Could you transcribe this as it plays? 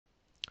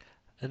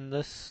In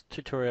this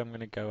tutorial I'm going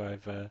to go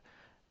over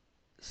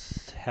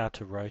how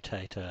to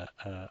rotate a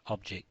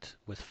object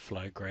with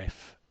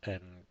flowgraph in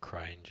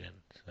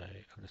Cryengine. So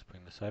I'll just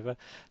bring this over.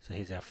 So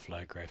here's our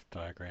flowgraph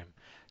diagram.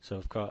 So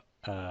we've got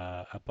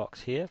a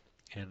box here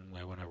and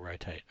we want to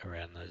rotate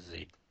around the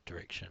Z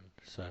direction.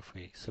 So if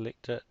we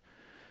select it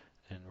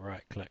and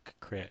right click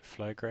create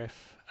flowgraph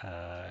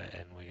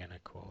and we're going to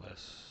call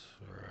this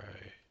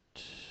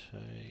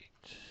rotate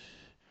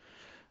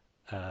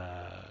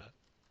uh,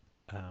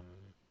 um,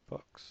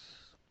 box.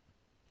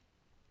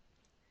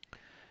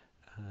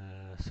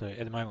 So at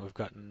the moment we've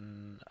got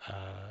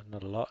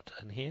not a lot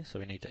in here, so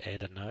we need to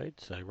add a node.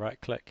 So right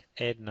click,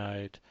 add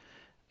node,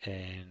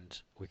 and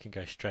we can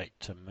go straight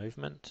to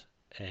movement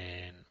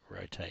and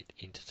rotate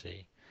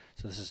entity.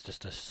 So this is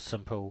just a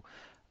simple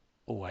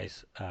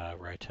always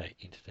rotate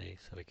entity.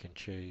 So we can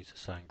choose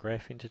assign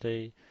graph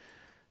entity,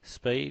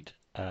 speed.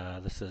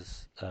 This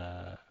is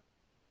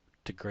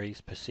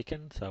degrees per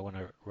second, so I want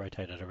to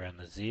rotate it around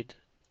the Z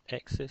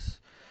axis.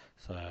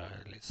 So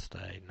let's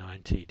say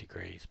 90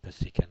 degrees per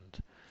second.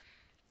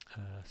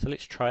 So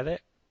let's try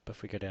that.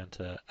 If we go down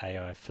to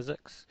AI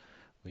physics,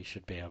 we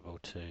should be able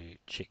to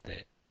check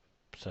that.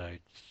 So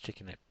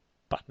checking that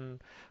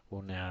button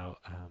will now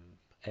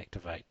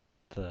activate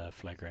the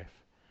flow graph.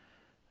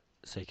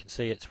 So you can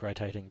see it's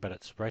rotating, but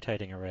it's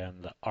rotating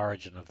around the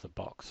origin of the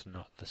box,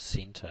 not the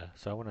center.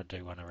 So I want to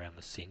do one around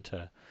the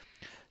center.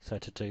 So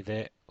to do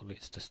that,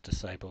 let's just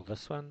disable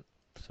this one.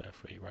 So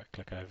if we right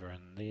click over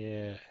in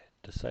there,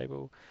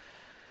 disable,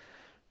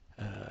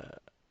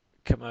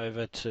 come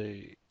over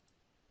to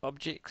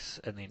objects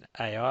and then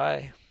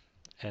AI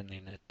and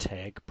then a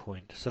tag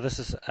point. So this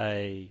is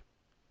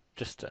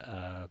just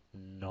a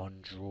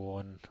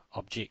non-drawn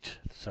object,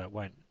 so it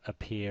won't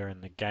appear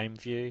in the game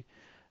view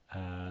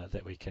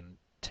that we can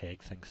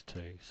tag things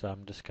to. So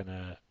I'm just going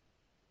to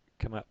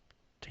come up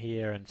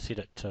here and set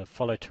it to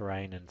follow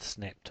terrain and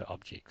snap to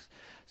objects.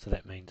 So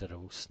that means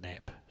it'll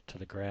snap to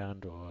the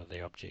ground or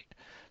the object.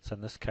 So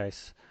in this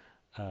case,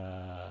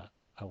 I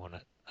want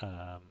it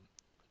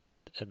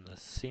in the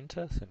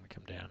center, so we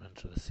come down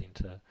into the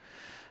center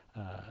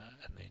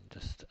and then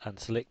just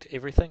unselect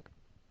everything.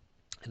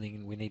 And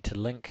then we need to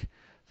link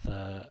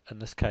in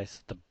this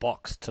case, the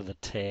box to the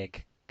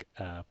tag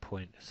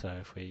point. So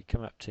if we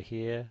come up to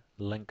here,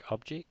 link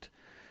object,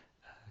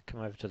 come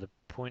over to the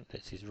point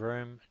that says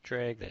room,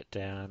 drag that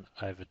down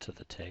over to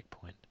the tag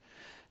point.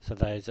 So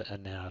those are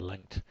now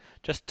linked.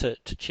 Just to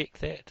check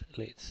that,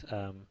 let's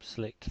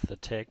select the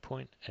tag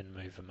point and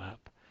move them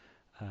up.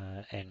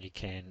 And you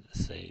can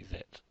see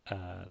that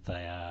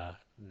they are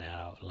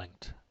now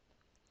linked.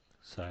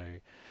 So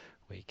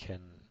we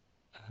can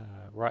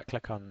right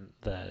click on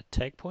the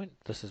tag point.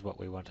 This is what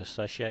we want to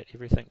associate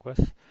everything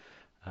with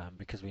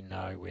because we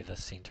know where the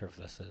center of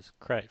this is.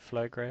 Create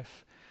flow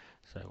graph.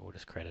 So we'll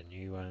just create a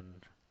new one.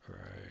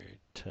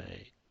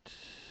 Rotate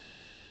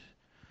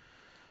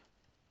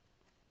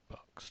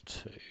box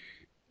 2.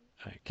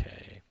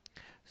 Okay.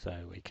 So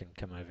we can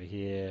come over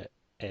here,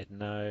 add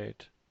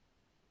node,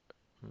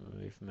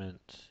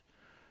 movement,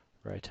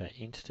 rotate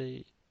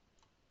entity,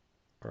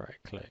 right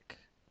click,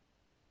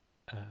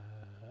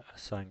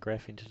 assign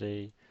graph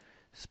entity,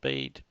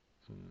 speed,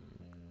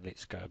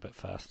 let's go a bit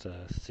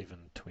faster,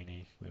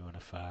 720, we want a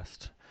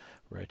fast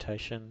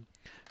rotation.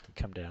 We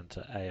come down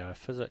to AI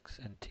physics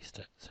and test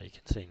it. So you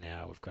can see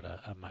now we've got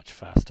a much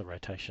faster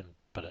rotation,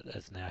 but it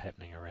is now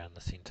happening around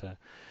the center.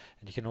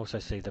 And you can also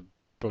see the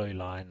blue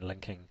line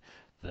linking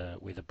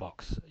where the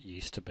box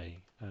used to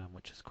be,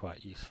 which is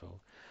quite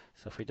useful.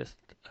 So if we just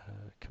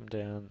come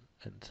down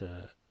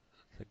into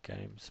the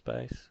game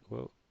space,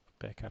 we'll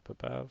back up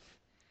above.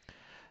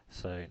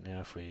 So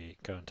now if we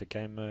go into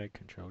game mode,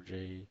 Control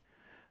G,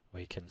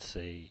 we can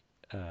see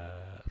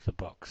the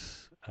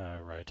box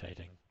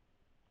rotating.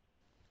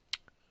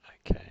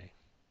 Okay.